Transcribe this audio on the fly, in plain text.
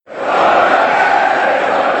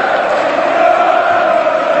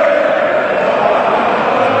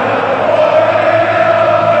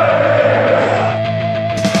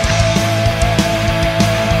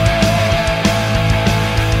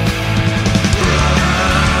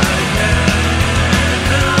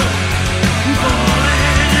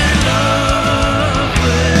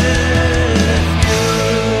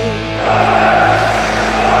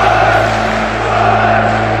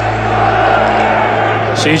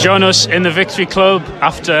So you join us in the Victory Club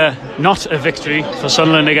after not a victory for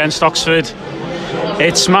Sunderland against Oxford.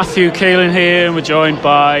 It's Matthew Keelan here, and we're joined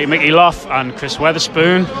by Mickey Loff and Chris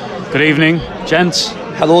Weatherspoon. Good evening, gents.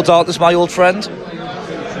 Hello, Darkness, my old friend.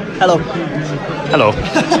 Hello. Hello.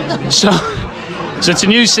 So it's a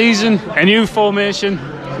new season, a new formation,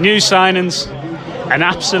 new signings, and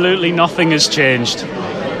absolutely nothing has changed.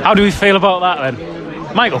 How do we feel about that then?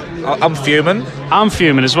 Michael? I'm fuming. I'm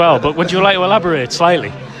fuming as well, but would you like to elaborate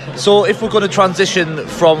slightly? So if we're going to transition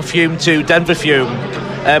from fume to Denver fume,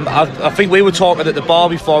 I think we were talking at the bar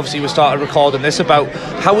before obviously we started recording this about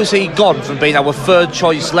how has he gone from being our third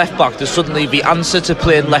choice left back to suddenly the answer to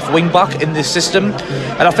playing left wing back in this system.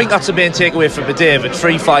 And I think that's the main takeaway from the day. That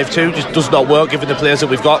 3-5-2 just does not work given the players that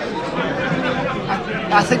we've got.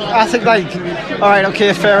 I think like, all right,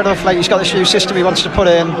 okay, fair enough. Like, he's got this new system he wants to put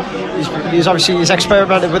in. He's obviously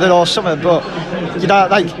experimented with it all summer, but you know,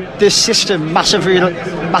 like, this system massively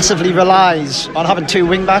relies on having two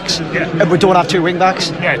wing backs, and we don't have two wing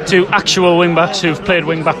backs. Yeah, two actual wing backs who've played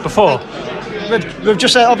wing back before. We've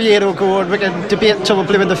just let Oviedo go, and we can debate until we're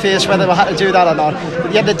blue in the face whether we had to do that or not.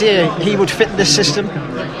 At the end of the day, he would fit in this system.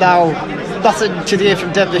 Now, nothing today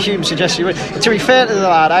from Denver Hume suggests he would. To be fair to the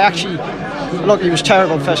lad, look, he was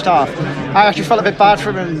terrible in first half. I actually felt a bit bad for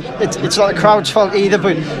him, and it's not the crowd's fault either,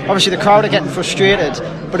 but obviously the crowd are getting frustrated,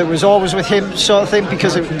 but it was always with him sort of thing,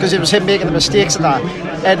 because it was him making the mistakes and that,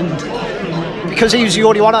 and because he was the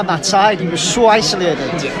only one on that side, he was so isolated,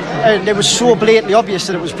 and it was so blatantly obvious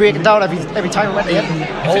that it was breaking down every time we went to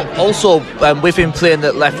him. Also, with him playing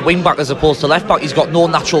at left wing back as opposed to left back, he's got no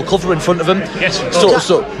natural cover in front of him. Yes.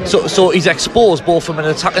 So he's exposed both from an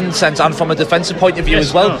attacking sense and from a defensive point of view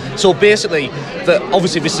as well. So basically,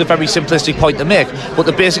 obviously this is a very simplistic point to make, but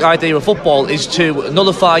the basic idea of football is to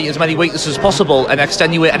nullify as many weaknesses as possible and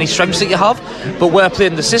extenuate any strengths that you have. But we're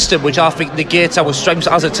playing the system which I think negates our strengths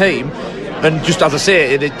as a team. And just as I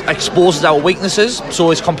say, it exposes our weaknesses, so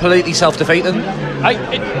it's completely self-defeating.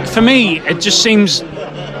 For me, it just seems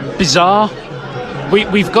bizarre.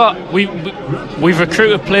 We've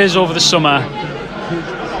recruited players over the summer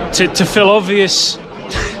to fill obvious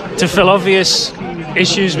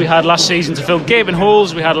issues we had last season, to fill gaping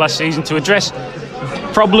holes we had last season, to address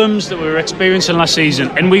problems that we were experiencing last season,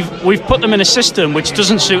 and we've put them in a system which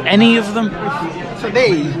doesn't suit any of them. For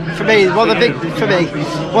me, one of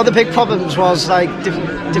the big problems was, like,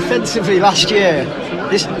 defensively last year.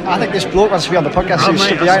 I think this bloke wants to be on the podcast who's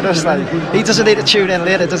stood behind us. Like, he doesn't need to tune in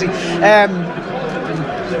later, does he?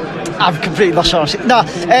 I've completely lost our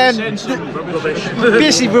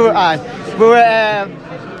basically we were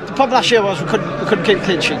the problem last year was we couldn't keep a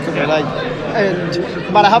clean sheet, could we? Like, and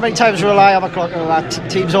no matter how many times we rely on the clock, that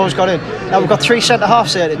team's always got in. Now we've got three centre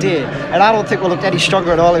halves there today, and I don't think we looked any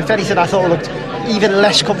stronger at all. If anything, I thought we looked even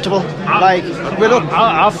less comfortable. I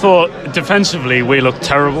thought defensively we looked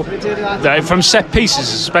terrible. From set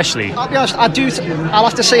pieces especially. I'll be honest, I'll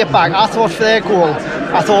have to say it back. I thought for their goal,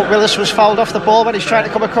 I thought Willis was fouled off the ball when he's trying to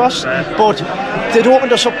come across, but they'd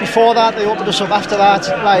opened us up before that, they opened us up after that.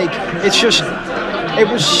 Like, it's just, it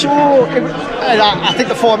was so, I think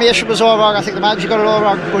the formation was all wrong, I think the manager got it all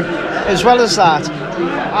wrong, but as well as that,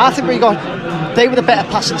 I think they were the better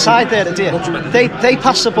passing side there today. They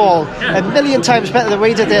passed the ball a million times better than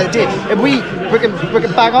we did there today. And we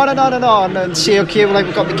can bang on and on and on and say, okay, well, like,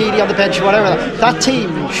 we've got McGeady on the bench or whatever. That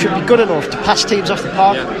team should be good enough to pass teams off the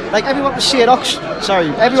park. Like, everyone was saying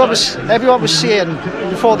everyone was saying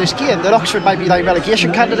before this game that Oxford might be like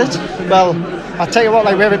relegation candidates. Well, I'll tell you what,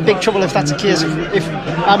 like, we're in big trouble if that's the case. If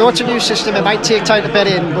I know it's a new system, it might take time to bed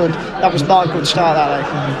in, but that was not a good start,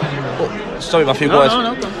 Sorry, Matthew, go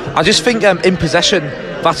ahead. No. I just think in possession,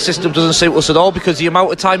 that system doesn't suit us at all, because the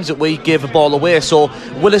amount of times that we gave the ball away. So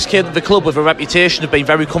Willis came to the club with a reputation of being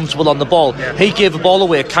very comfortable on the ball. He gave the ball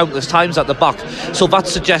away countless times at the back. So that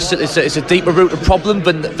suggests that it's a deeper rooted problem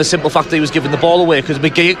than the simple fact that he was giving the ball away, because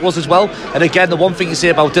McGeady was as well. And again, the one thing you say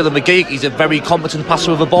about Dylan McGeady, he's a very competent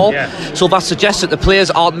passer of the ball. So that suggests that the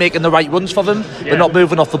players aren't making the right runs for them. They're not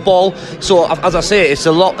moving off the ball. So as I say, it's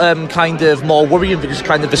a lot kind of more worrying than just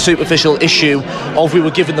kind of the superficial issue of we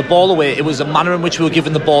were giving the ball away. It was the manner in which we were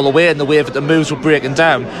giving the ball away and the way that the moves were breaking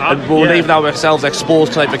down, and we were leaving ourselves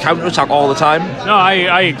exposed to, like, the counter attack all the time. No,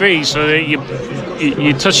 I agree. So you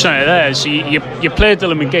touched on it there. So you played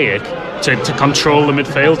Dylan McGeady to control the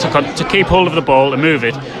midfield, to keep hold of the ball, to move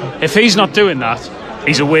it. If he's not doing that,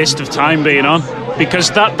 he's a waste of time being on, because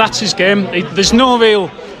that's his game. There's no real.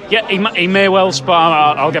 Yeah, he may well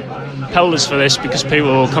spar. I'll get pelters for this, because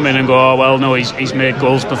people will come in and go, oh well, no, he's made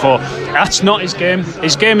goals before. That's not his game.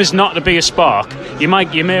 His game is not to be a spark. You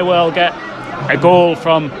may well get a goal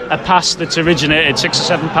from a pass that's originated 6 or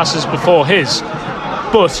 7 passes before his,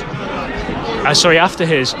 But sorry, after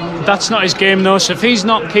his, that's not his game though. So if he's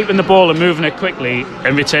not keeping the ball and moving it quickly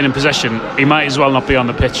and retaining possession, he might as well not be on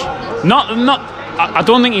the pitch. I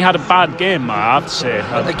don't think he had a bad game, I have to say.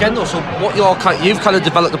 And again, though, so what you've kind of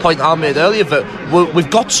developed the point I made earlier that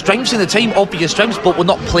we've got strengths in the team, obvious strengths, but we're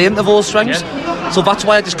not playing to those strengths. Yeah. So that's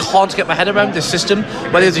why I just can't get my head around this system.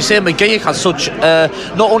 But as you say, McGeouch has such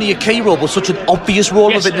not only a key role, but such an obvious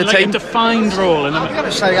role within the team. A defined role. I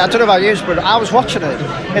don't know about you, but I was watching it,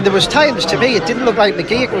 and there was times to me it didn't look like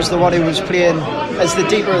McGeouch was the one who was playing as the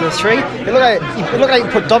deeper of the three. It looked like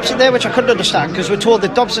he put Dobson there, which I couldn't understand, because we're told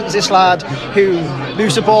that Dobson's this lad who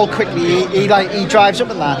moves the ball quickly, he drives up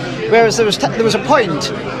and that. Whereas there was a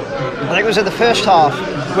point, I think it was in the first half,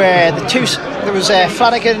 where there was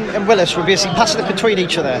Flanagan and Willis were basically passing it between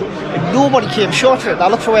each other, and nobody came short for it. And I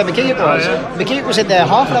looked for where McGeouch was. McGeouch was in their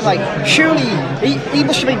half, and I'm like, surely he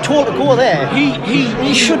must have been told to go there.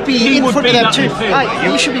 He should be in front of them too.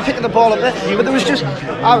 He should be picking the ball up there. But there was just,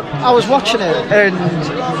 I was watching it, and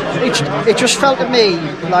it just felt to me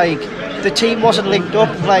like the team wasn't linked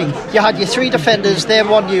up. Like, you had your three defenders, they're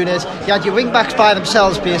one unit, you had your wing backs by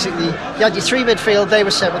themselves basically, you had your three midfield, they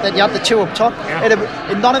were separate, then you had the two up top,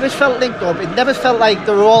 and none of it felt linked up. It never felt like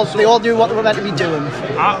they all knew what they were meant to be doing.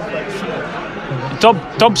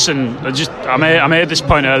 Dobson, I made this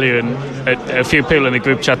point earlier, and a few people in the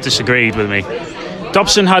group chat disagreed with me.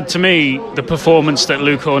 Dobson had, to me, the performance that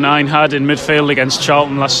Luke O'Nien had in midfield against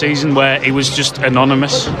Charlton last season, where he was just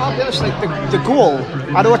anonymous. I'll be honest, the goal,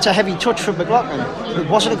 I know it's a heavy touch from McLaughlin, but it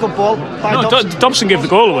wasn't a good ball by Dobson. Dobson gave the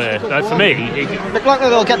goal away, for me.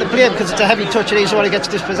 McLaughlin will get the blame because it's a heavy touch and he's the one who gets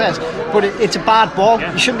dispossessed, but it's a bad ball.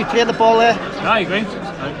 You shouldn't be playing the ball there. I agree.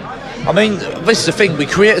 I mean, this is the thing, we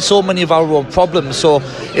created so many of our own problems, so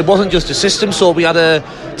it wasn't just a system. So we had a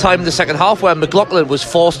time in the second half where McLaughlin was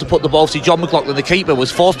forced to put the ball, John McLaughlin, the keeper,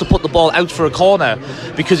 was forced to put the ball out for a corner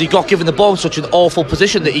because he got given the ball in such an awful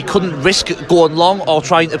position that he couldn't risk going long or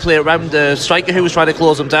trying to play around the striker who was trying to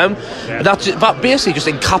close him down. Yeah. That basically just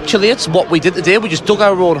encapsulates what we did today. We just dug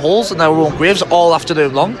our own holes and our own graves all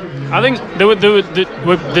afternoon long. I think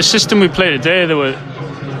the system we played today,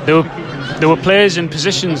 there were players in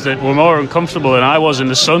positions that were more uncomfortable than I was in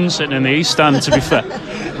the sun sitting in the east stand, to be fair.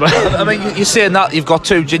 I mean, you're saying that you've got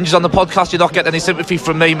two gingers on the podcast, you're not getting any sympathy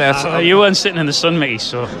from me, mate. You weren't sitting in the sun, mate,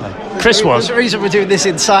 so Chris was. There's a reason we're doing this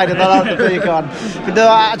inside and not out the big on. But no,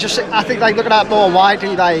 I think like looking at it more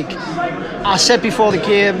widely, like I said before the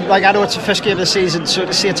game, like I know it's the first game of the season, so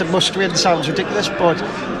to say it's a must-win sounds ridiculous, but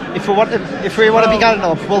if we want to be getting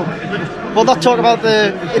up, we'll not talk about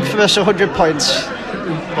the infamous 100 points.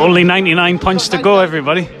 Only 99 points to go,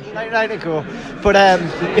 everybody. 99 to go. But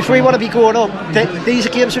if we want to be going up, these are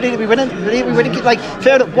games we need to be winning. We need to be winning. Like,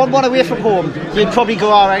 fair enough, 1-1 away from home, you'd probably go,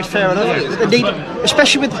 all right, fair enough.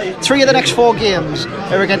 Especially with 3 of the next 4 games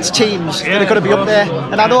are against teams that are going to be up there.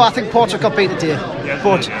 And I think Portsmouth got beat today.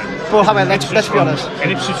 But however, let's be honest.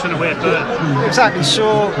 And Ipswich went away at Exactly.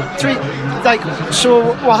 So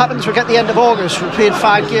what happens? We get the end of August. We're playing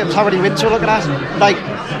 5 games. How many wins we're looking at? Like,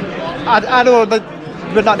 I know that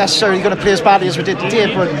we're not necessarily going to play as badly as we did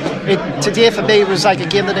today, but today for me was like a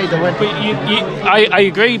game that needed to win. But I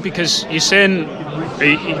agree, because you're saying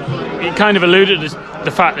you kind of alluded to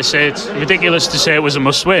the fact to say it's ridiculous to say it was a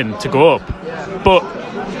must-win to go up, but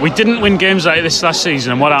we didn't win games like this last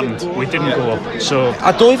season, and what happened? We didn't go up. So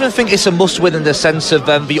I don't even think it's a must-win in the sense of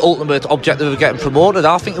the ultimate objective of getting promoted.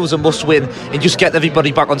 I think it was a must-win in just getting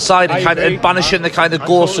everybody back on side and banishing the kind of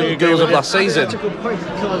ghosts and ghouls of last season. That's a good point,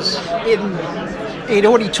 because it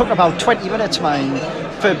only took about 20 minutes, man,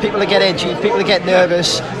 for people to get edgy, people to get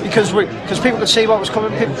nervous, because people could see what was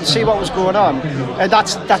coming, people could see what was going on, and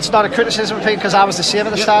that's not a criticism of me, because I was the same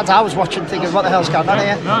in the stands. I was watching thinking, what the hell's going on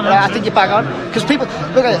here? I think you're bang on, because people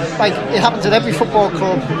look at it, like it happens at every football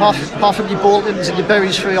club, apart from your Boltons and your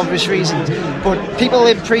Burys for obvious reasons, but people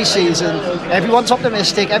in pre-season, everyone's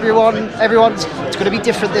optimistic, everyone's it's going to be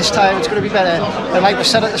different this time, it's going to be better, and like we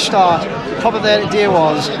said at the start, the problem there today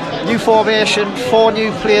was new formation, 4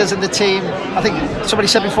 new players in the team. I think somebody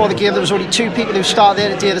said before the game there was only 2 people who started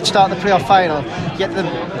there today that started the playoff final, yet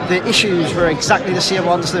the issues were exactly the same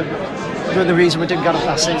ones that were the reason we didn't get up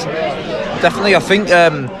last season. Definitely, I think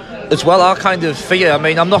as well our kind of fear, I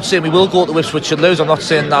mean, I'm not saying we will go to Ipswich and lose, I'm not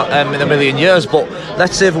saying that in a million years, but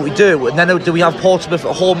let's say what we do, and then do we have Portsmouth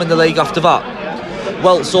at home in the league after that?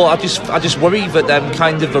 Well, so I just worry that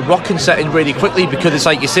kind of a rock can set in really quickly, because it's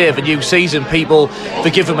like you say, the new season, people, they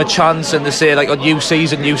give them a chance and they say like a new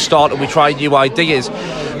season, new start, and we try new ideas.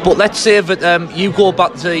 But let's say that you go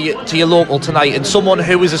back to your local tonight, and someone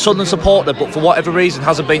who is a Sunderland supporter but for whatever reason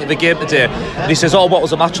hasn't been to the game today, and he says, "Oh, what was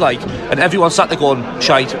the match like?" and everyone sat there going,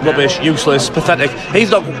 "Shite, rubbish, useless, pathetic." He's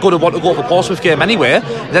not going to want to go for a Portsmouth game anyway.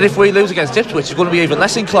 And then if we lose against Ipswich, he's going to be even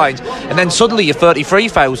less inclined. And then suddenly your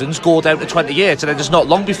 33,000s go down to 28, and then it's not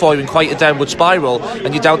long before you're in quite a downward spiral,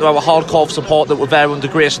 and you're down to our hardcore support that were there under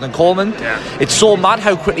Grayson and Coleman. It's so mad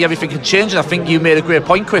how quickly everything can change, and I think you made a great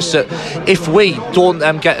point, Chris, that if we don't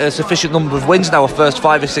get a sufficient number of wins in our first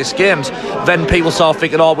 5 or 6 games, then people start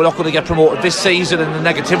thinking, "Oh, we're not going to get promoted this season," and the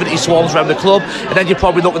negativity swarms around the club, and then you're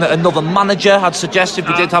probably looking at another manager. I'd suggest if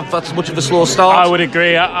we did have that much of a slow start. I would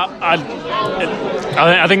agree. I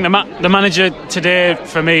think the manager today,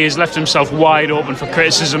 for me, has left himself wide open for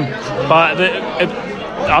criticism. But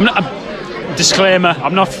I'm not. Disclaimer: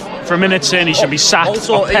 I'm not for a minute saying he should be sacked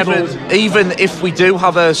also, or pebbled. Even if we do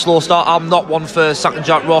have a slow start, I'm not one for sacking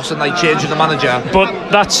Jack Ross and like changing the manager. But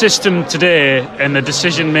that system today and the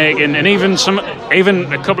decision making, and even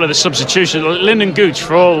a couple of the substitutions, Lyndon Gooch,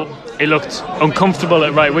 for all he looked uncomfortable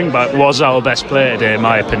at right wing back, was our best player today, in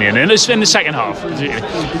my opinion. And it's in the second half.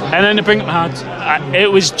 And then to bring him out,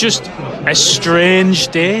 it was just a strange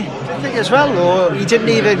day. I think as well, though, he didn't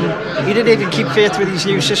even keep faith with his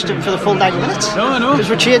new system for the full 90 minutes. No. Because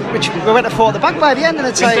we went to 4 at the back by the end, and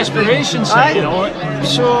it's In like desperation, you know.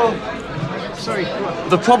 So, sorry.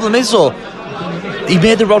 The problem is though, he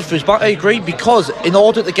made the rod for his back. I agree, because in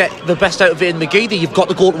order to get the best out of it in McGeady, you've got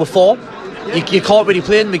to go to a 4. You can't really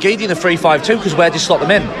play in McGeady in a 3-5-2 because where do you slot them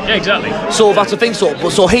in? Yeah, exactly. So that's the thing.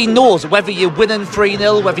 So he knows whether you're winning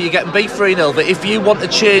 3-0, whether you're getting beat 3-0, that if you want to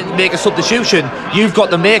make a substitution, you've got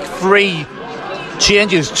to make 3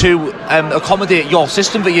 changes to accommodate your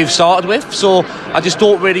system that you've started with. So I just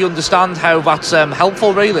don't really understand how that's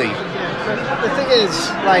helpful, really. The thing is,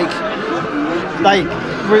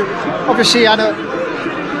 obviously, I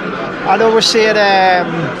know we're saying,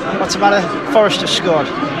 what's the matter? Forrester scored.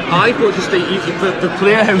 I thought just the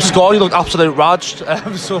player who scored, he looked absolute raged.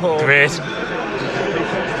 So Great.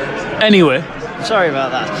 Anyway. Sorry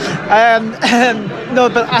about that. No,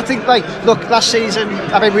 but I think, look, last season,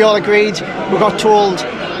 I mean, we all agreed, we got told,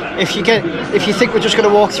 if you think we're just going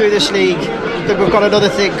to walk through this league, then we've got another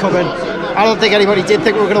thing coming. I don't think anybody did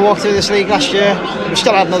think we were going to walk through this league last year. We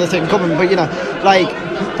still had another thing coming, but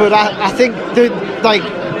but I think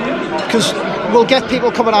because we'll get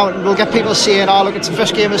people coming out and we'll get people saying, "Oh, look, it's the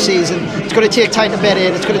first game of the season, it's going to take time to bed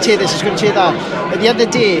in, it's going to take this, it's going to take that." At the end of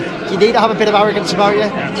the day, you need to have a bit of arrogance about you.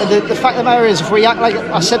 And the fact of the matter is, if we act like,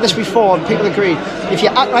 I said this before and people agreed, if you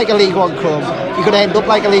act like a League One club, you're going to end up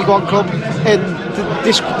like a League One club. And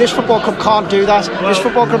this football club can't do that. This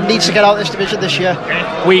football club needs to get out of this division this year.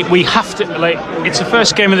 We have to, it's the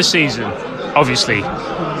first game of the season, obviously.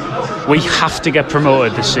 We have to get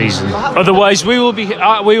promoted this season. Otherwise, we will be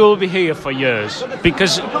here for years.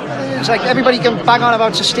 Because it's like everybody can bang on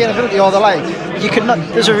about sustainability all they like. You cannot.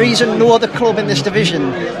 There's a reason no other club in this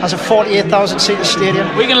division has a 48,000 seater stadium.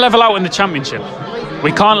 We can level out in the Championship.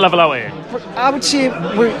 We can't level out here. I would say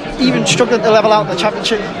we're even struggling to level out in the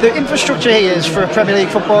Championship. The infrastructure here is for a Premier League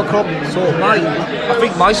football club. So I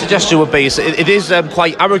think my suggestion would be, it is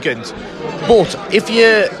quite arrogant, but if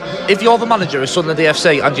you're the manager of Sunderland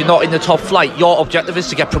AFC and you're not in the top flight, your objective is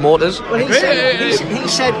to get promoters. Well, he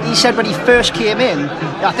said when he first came in,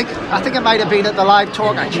 I think it might have been at the live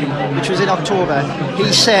talk actually, which was in October.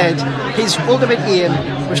 He said his ultimate aim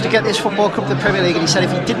was to get this football club to the Premier League, and he said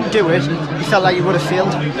if he didn't do it, he felt like he would have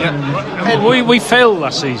failed. Yeah. We failed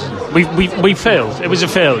last season. We failed. It was a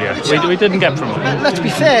failure. We didn't get promoted. Let's be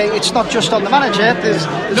fair. It's not just on the manager. There's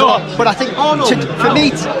but I think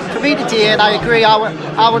for me today, and I agree,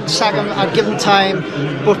 I wouldn't sack him. I'd give him time.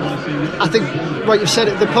 But I think what you've said.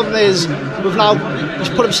 The problem is he's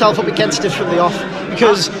put himself up against us from the off,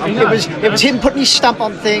 because it was him putting his stamp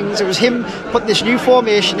on things. It was him putting this new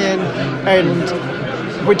formation in, and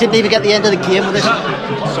we didn't even get the end of the game with it.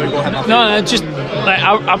 Sorry, go ahead. No, just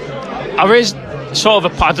I raised sort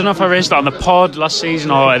of I don't know if I raised it on the pod last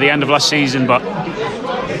season or at the end of last season, but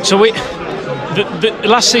so the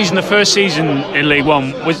last season, the first season in League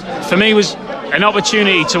One was an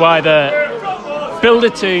opportunity to either build a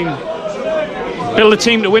team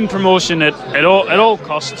to win promotion at all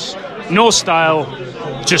costs, no style,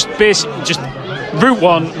 just route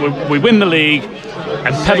one, we win the league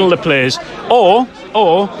and peddle the players, or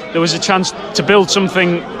there was a chance to build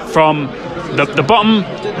something from the bottom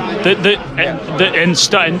and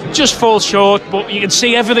just fall short, but you can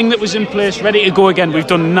see everything that was in place ready to go again. We've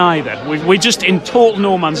done neither. We're just in total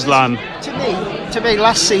no man's land. To me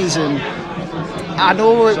last season, I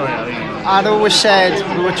know we were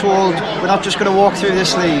told we're not just going to walk through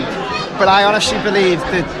this league, But I honestly believe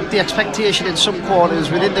that the expectation in some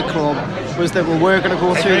quarters within the club was that we were going to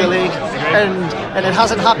go through the league, and it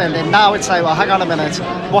hasn't happened. And now it's like, well, hang on a minute,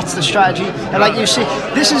 what's the strategy? And like you see,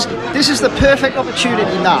 this is the perfect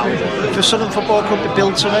opportunity now for Sunderland Football Club to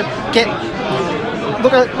build something.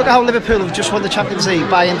 Look at how Liverpool have just won the Champions League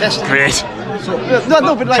by investing. Great.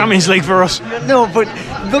 No, but like Champions League for us. No, but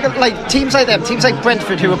look at like teams like them, teams like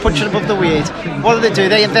Brentford who are punching above the weight. What do?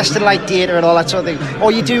 They invest in like data and all that sort of thing.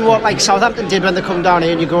 Or you do what like Southampton did when they come down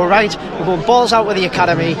here, and you go, right, we're going balls out with the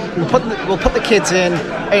academy. We'll put the kids in,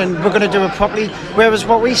 and we're going to do it properly. Whereas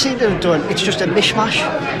what we seem to have done, it's just a mishmash.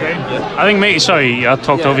 I think, mate. Sorry, I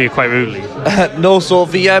talked over you quite rudely. No, so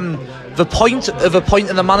the point of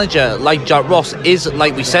appointing a manager like Jack Ross is,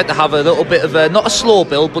 like we said, to have a little bit of not a slow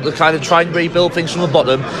build, but to kind of try and rebuild things from the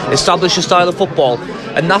bottom, establish a style of football.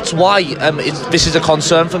 And that's why this is a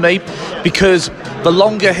concern for me, because the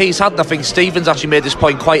longer he's had, and I think Stephen's actually made this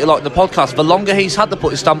point quite a lot in the podcast, the longer he's had to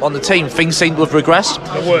put his stamp on the team, things seem to have regressed.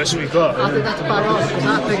 The worse we've got. I think that's bang on, because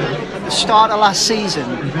I think at the start of last season,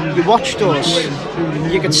 you watched us,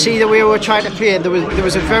 you could see the way we were trying to play. There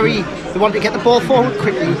was they wanted to get the ball forward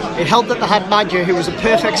quickly. It helped that they had Madja, who was a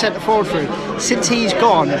perfect centre forward for it. Since he's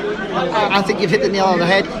gone, I think you've hit the nail on the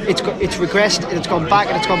head. It's regressed, and it's gone back,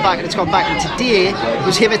 and it's gone back, and it's gone back. And today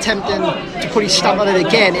was him attempting to put his stamp on it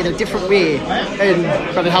again in a different way,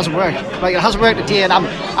 but it hasn't worked. Like, it hasn't worked today, and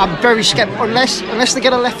I'm very sceptical unless they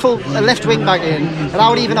get a left wing back in. And I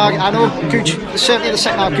would even argue, I know Gooch, certainly in the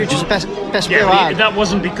second half, Gooch was the best player I had. That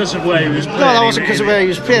wasn't because of where he was playing. No, that wasn't because of where he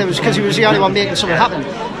was playing. It was because he was the only one making something happen.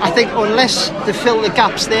 I think unless they fill the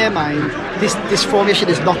gaps there, man, this formation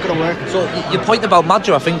is not going to work. So your point about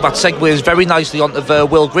Madja, I think that segues very nicely onto the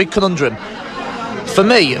Will Grigg conundrum. For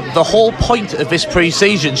me, the whole point of this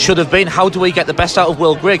pre-season should have been, how do we get the best out of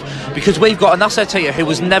Will Grigg? Because we've got an asset here who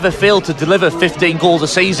has never failed to deliver 15 goals a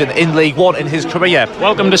season in League One in his career.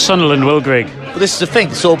 Welcome to Sunderland, Will Grigg. But this is the thing,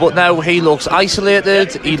 but now he looks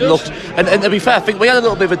isolated, and to be fair, I think we had a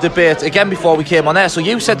little bit of a debate again before we came on air. So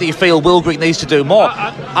you said that you feel Will Grigg needs to do more.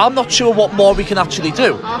 I'm not sure what more we can actually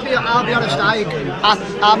do. I'll be honest,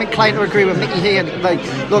 I'm inclined to agree with Mickey here. Like,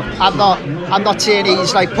 look, I'm not saying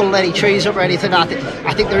he's like pulling any trees up or anything.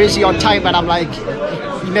 I think there is the odd time when I'm like,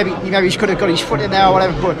 maybe he could have got his foot in there or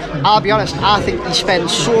whatever, but I'll be honest, I think he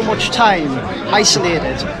spends so much time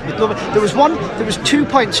isolated. There was 2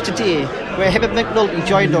 points today where him and McNulty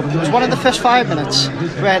joined up. There was one in the first 5 minutes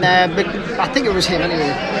when I think it was him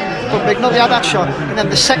anyway, but McNulty had that shot, and then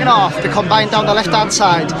the second half they combined down the left hand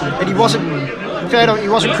side, and he wasn't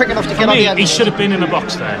quick enough to get on the end. He should have been in the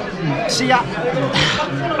box there. See,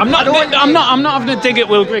 I'm not having to dig at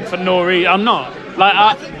Will Grigg for no reason. I'm not. Like,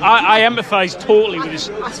 I empathise totally with this.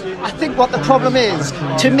 I think what the problem is,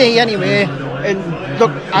 to me anyway, and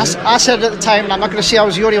look, I said it at the time, and I'm not going to say I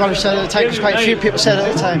was the only one who said it at the time, because quite a few people said it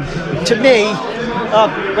at the time. To me,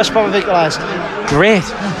 West Brom have equalised. Great.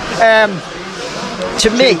 To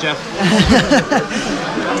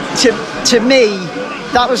me,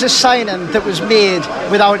 that was a signing that was made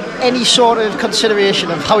without any sort of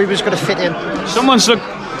consideration of how he was going to fit in.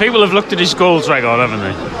 People have looked at his goals record, haven't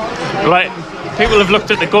they? Like, people have looked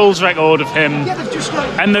at the goals record of him,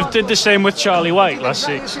 and they've did the same with Charlie White last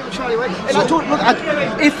season. And I don't look at,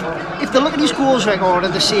 if they look at his goals record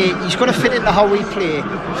and they say he's going to fit into how we play,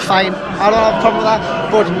 fine, I don't have a problem with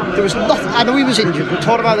that. But there was nothing. I know he was injured. We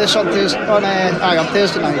talked about this on Thursday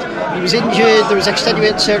night. He was injured. There was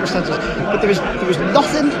extenuating circumstances, but there was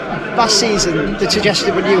nothing last season that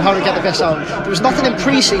suggested we knew how to get the best out. There was nothing in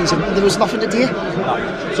pre-season, and there was nothing today.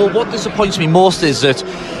 So what disappoints me most is that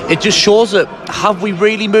it just shows that, have we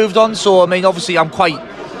really moved on? So I mean, obviously I'm quite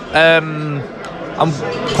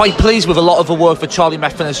pleased with a lot of the work that Charlie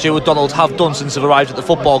Methven and Stuart Donald have done since they've arrived at the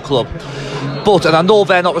football club. And I know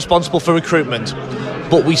they're not responsible for recruitment,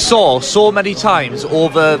 but we saw so many times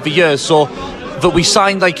over the years that we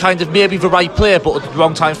signed like kind of maybe the right player but at the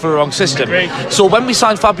wrong time for the wrong system. So when we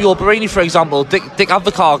signed Fabio Barini, for example, Dick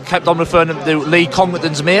Advocaat kept on referring him to Lee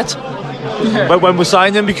Congleton's mate. When we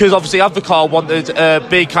signed him, because obviously Advocaat wanted a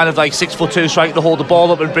big kind of like 6'2" striker to hold the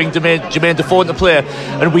ball up and bring Jermaine Defoe into play,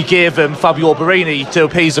 and we gave him Fabio Barini to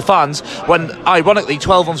appease the fans, when ironically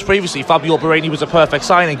 12 months previously Fabio Barini was a perfect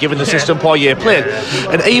signing given the system Poirier played.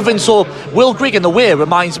 And even so, Will Grigg in a way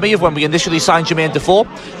reminds me of when we initially signed Jermaine Defoe.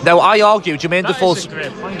 Now I argue Jermaine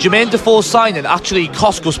Defoe's signing actually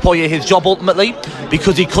cost Gus Poirier his job ultimately,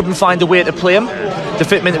 because he couldn't find a way to play him to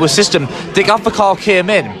fit him into a system. Dick Advocaat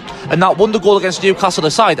came in and that wonder goal against Newcastle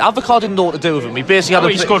aside, Advocaat didn't know what to do with him. He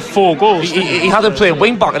basically he scored 4 goals. He had him playing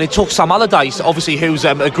wing back, and he took Sam Allardyce, obviously, who's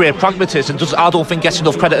a great pragmatist and I don't think gets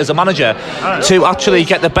enough credit as a manager, to actually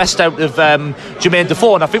get the best out of Jermaine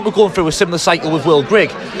Defoe. And I think we're going through a similar cycle with Will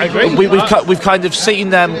Grigg. I agree. We've kind of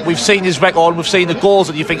seen we've seen his record, we've seen the goals,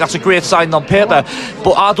 and you think that's a great sign on paper,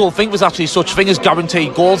 but I don't think there's actually such thing as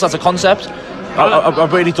guaranteed goals as a concept. I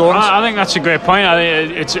really don't. I think that's a great point. I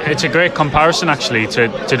think it's a great comparison actually to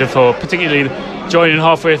Defoe, particularly joining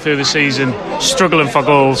halfway through the season, struggling for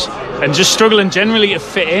goals and just struggling generally to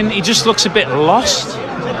fit in. He just looks a bit lost.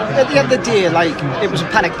 At the end of the day, like, it was a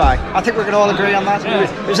panic buy. I think we can all agree on that. Yeah.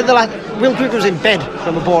 It was in Will Grigg was in bed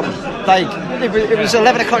when we bought him. Like, it was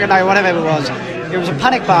 11 o'clock at night, whatever it was. It was a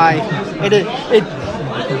panic buy.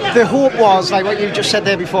 The hope was, like what you just said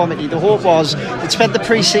there before, Mickey, the hope was they'd spent the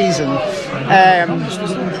pre-season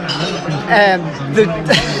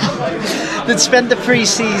they'd spend the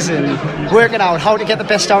pre-season working out how to get the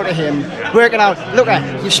best out of him, working out, look,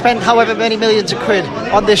 you've spent however many millions of quid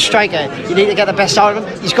on this striker, you need to get the best out of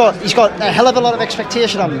him. He's got a hell of a lot of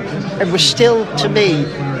expectation on him, and we're still, to me,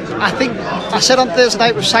 I think I said on Thursday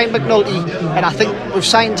night we've signed McNulty, and I think we've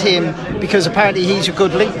signed him because apparently he's a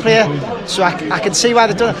good link player, so I can see why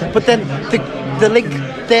they've done it. But then the link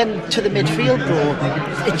then to the midfield, though,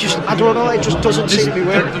 I don't know, it just doesn't seem to be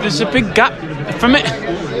working. There's a big gap from it.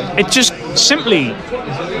 It just simply,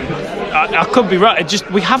 I could be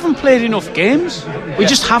right. We haven't played enough games. We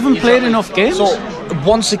just haven't played enough games. So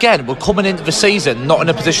once again, we're coming into the season not in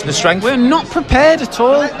a position of strength. We're not prepared at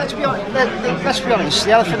all. Let's be honest.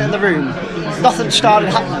 The elephant in the room. Nothing started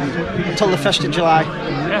happening until the 1st of July.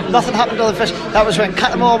 Yeah. Nothing happened until the 1st. That was when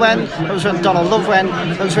Cattermole went. That was when Donald Love went.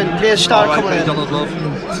 That was when players started coming in. Donald Love.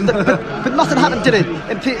 But nothing happened, did it?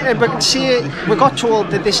 And we can see we got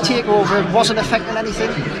told that this takeover wasn't affecting anything.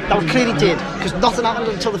 That we clearly did, because nothing happened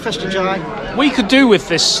until the 1st of July. We could do with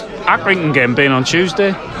this Accrington game being on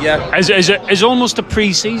Tuesday. Yeah. As almost a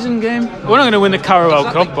pre-season game. We're not going to win the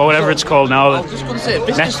Carabao Cup or whatever it's called now. I was just going to say,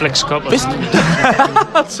 Netflix Cup.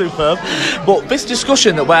 That's superb. But this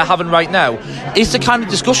discussion that we're having right now is the kind of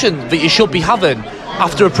discussion that you should be having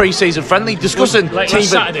after a pre-season friendly, discussing like last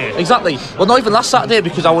Saturday. Exactly. Well, not even last Saturday,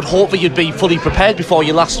 because I would hope that you'd be fully prepared before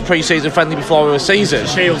your last pre-season friendly before a season.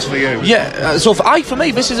 Shields for you. Yeah. So for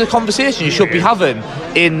me, this is a conversation you should be having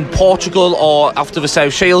in Portugal or after the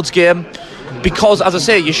South Shields game. Because, as I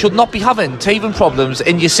say, you should not be having teething problems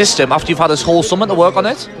in your system after you've had this whole summer to work on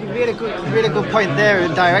it. Really good point there,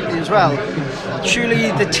 indirectly as well.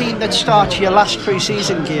 Surely the team that starts your last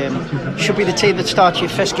pre-season game should be the team that starts your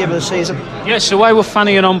first game of the season. Yeah, so why were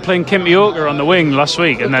Fanny on playing Kimpioka on the wing last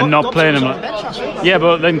week and then not playing him? Yeah,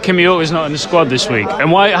 but then Kimpioka's not in the squad this week.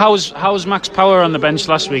 And why? How was Max Power on the bench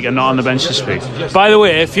last week and not on the bench this week? By the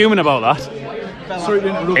way, fuming about that.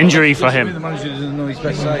 Injury for him. The manager doesn't know his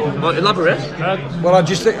best side. Well, elaborate. Well, I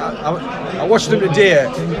just think I watched them today,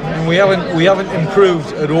 and we haven't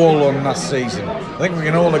improved at all on last season. I think we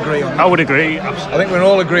can all agree on that. I would agree. I think we can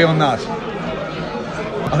all agree on that.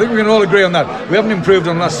 We haven't improved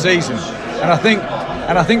on last season, and I think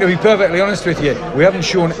to be perfectly honest with you, we haven't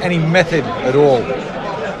shown any method at all.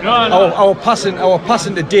 No. Our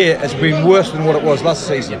passing today has been worse than what it was last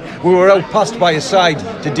season. We were outpassed by a side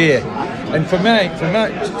today. And for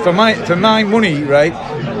my money, right?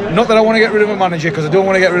 Not that I want to get rid of a manager, because I don't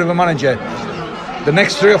want to get rid of a manager. The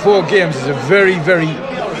next 3 or 4 games is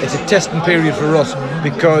it's a testing period for us,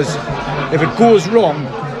 because if it goes wrong,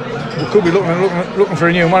 we could be looking for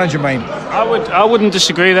a new manager, mate. I wouldn't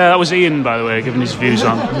disagree there. That was Ian, by the way, giving his views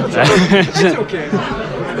on. It's okay.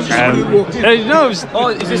 No,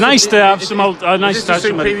 it was nice to have some old. Nice to have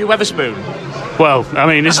some. Superior Weatherspoon. Well, I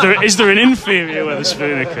mean, is there an inferior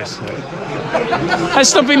Weatherspoon, Chris?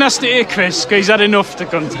 Let's not be nasty here, Chris, because he's had enough to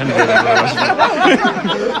contend with.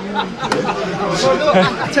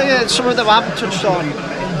 I tell you, some of them I haven't touched on,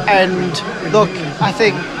 and look, I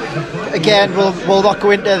think again we'll not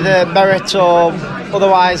go into the merits or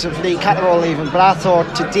otherwise of Lee Cattermole even, but I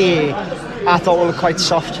thought today we were quite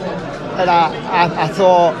soft, and I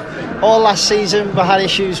thought all last season we had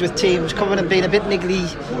issues with teams coming and being a bit niggly,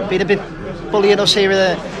 being a bit bullying us here and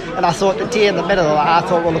there. And I thought the day in the middle, I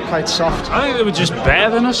thought we looked quite soft. I think they were just better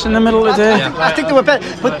than us in the middle of the day. I think they were better,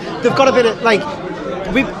 but they've got a bit of, like,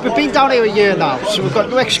 we've been down here a year now, so we've got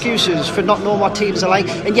no excuses for not knowing what teams are like.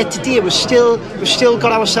 And yet today we've still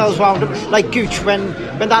got ourselves wound up. Like Gooch, when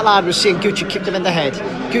that lad was saying Gooch had kicked him in the head,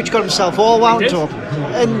 Gooch got himself all wound up.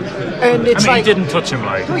 And it's he didn't touch him,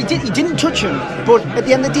 right? No, he didn't touch him. But at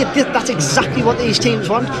the end of the day, that's exactly what these teams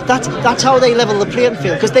want. That's how they level the playing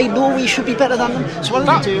field, because they know we should be better than them. So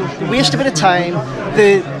what do? They waste a bit of time.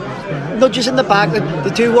 nudges in the back.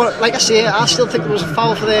 They do what, like I say, I still think there was a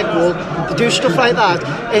foul for their goal. They do stuff like that,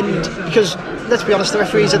 and because let's be honest, the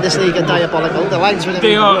referees in this league are diabolical. The linesmen are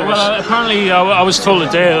They even are. worse. Well, apparently, I was told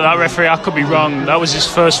today that referee, I could be wrong, that was his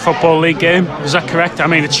first Football League game. Is that correct? I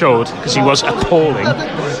mean, it showed, because he was appalling.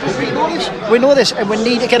 We know this, and we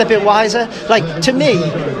need to get a bit wiser. Like, to me,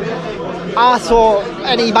 I thought,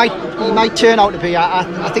 and he might turn out to be.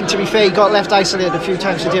 I think, to be fair, he got left isolated a few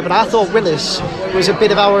times today. But I thought Willis was a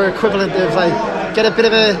bit of our equivalent of like get a bit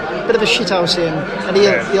of a shithouse in, and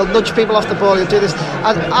he'll nudge people off the ball. He'll do this.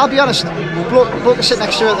 And I'll be honest, bloke sitting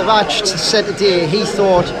next to her at the match said today he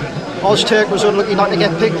thought Ozturk was unlucky not to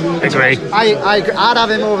get picked. Agree. I'd have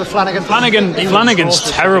him over Flanagan. Flanagan's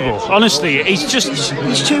terrible. Honestly, He's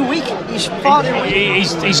too weak. He's far too weak.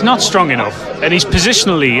 he's not strong enough, and he's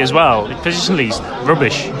positionally as well. Positionally, he's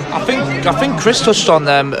rubbish. I think Chris touched on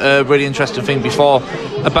a really interesting thing before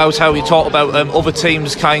about how he talked about other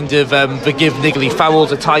teams kind of forgive niggly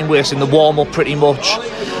fouls, a time waste in the warm up pretty much.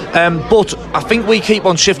 But I think we keep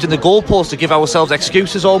on shifting the goalposts to give ourselves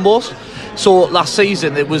excuses almost. So last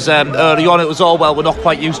season it was early on it was we're not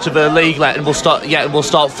quite used to the league yet, and we'll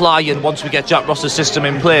start flying once we get Jack Ross's system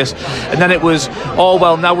in place. And then it was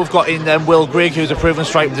now we've got in Will Grigg, who's a proven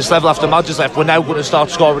striker at this level after Madge's left. We're now going to start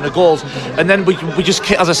scoring the goals, and then we just,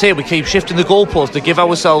 as I say, we keep shifting the goalposts to give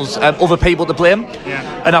ourselves other people to blame.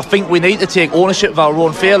 Yeah. And I think we need to take ownership of our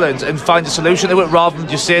own failings and find a solution to it, rather than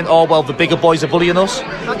just saying, the bigger boys are bullying us.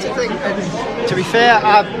 That's the thing. And to be fair,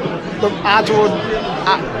 I've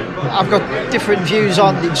got different views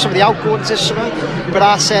on some of the outgoings this summer, but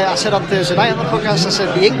I said on Thursday night on the podcast, I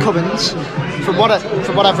said the incomings, from what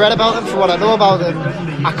I've read about them, from what I know about them,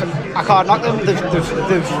 I can't knock them.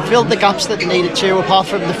 They've filled the gaps that they needed to, apart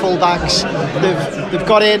from the full backs. They've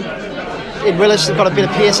got in Willis, they've got a bit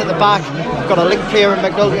of pace at the back, they've got a link player in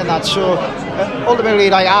McNulty and that. So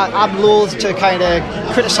ultimately, I'm loath to kind of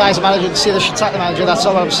criticise the manager and say they should sack the manager. That's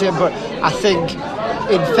all I'm saying. But I think,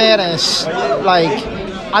 in fairness,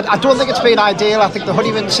 I don't think it's been ideal. I think the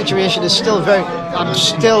Honeyman situation is still I'm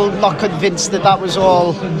still not convinced that was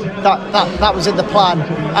all that was in the plan.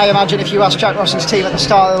 I imagine if you asked Jack Ross's team at the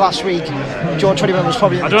start of the last week, George Honeyman was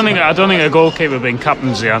probably. I don't think a goalkeeper being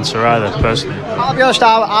captain's the answer either. Personally, I'll be honest,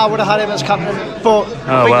 I would have had him as captain, but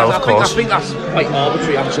I think that's quite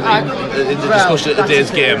arbitrary actually in the discussion of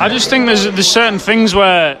today's game. I just think there's certain things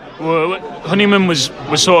where Honeyman was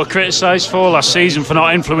sort of criticised for last season for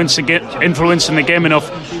not influencing the game enough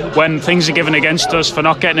when things are given against us, for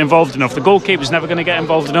not getting involved enough. The goalkeeper's never going to get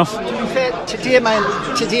involved enough. To be fair,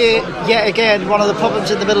 today, yet again, one of the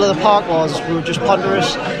problems in the middle of the park was we were just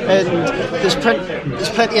ponderous, and there's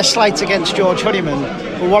plenty of slights against George Honeyman.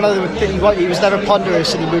 But one of the things he was never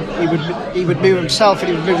ponderous, and he would move himself, and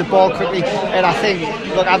he would move the ball quickly. And I think,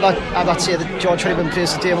 look, I'm not saying that George Honeyman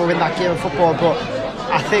plays today will win that game of football, but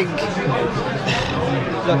I think.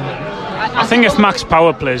 I think if Max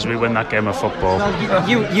Power plays, we win that game of football.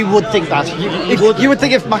 You would think that. You would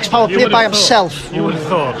think if Max Power played by himself. You would have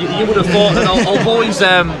thought. You would have thought. And although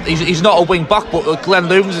he's not a wing back, but Glenn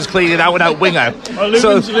Loovens is clearly an out-and-out winger.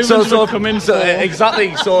 Loovens would come in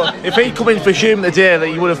exactly. So if he'd come in for Hume today, that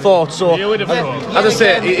you would have thought. So you would have thought. As I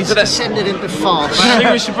say, it's descended into farce. I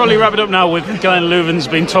think we should probably wrap it up now with Glenn Loovens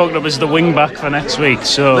being talked up as the wing back for next week.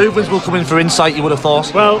 So Loovens will come in for insight. You would have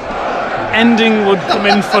thought. Well, ending would come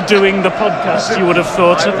in for doing the podcast, you would have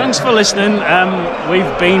thought. So thanks for listening. We've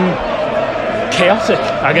been chaotic,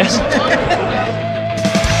 I guess.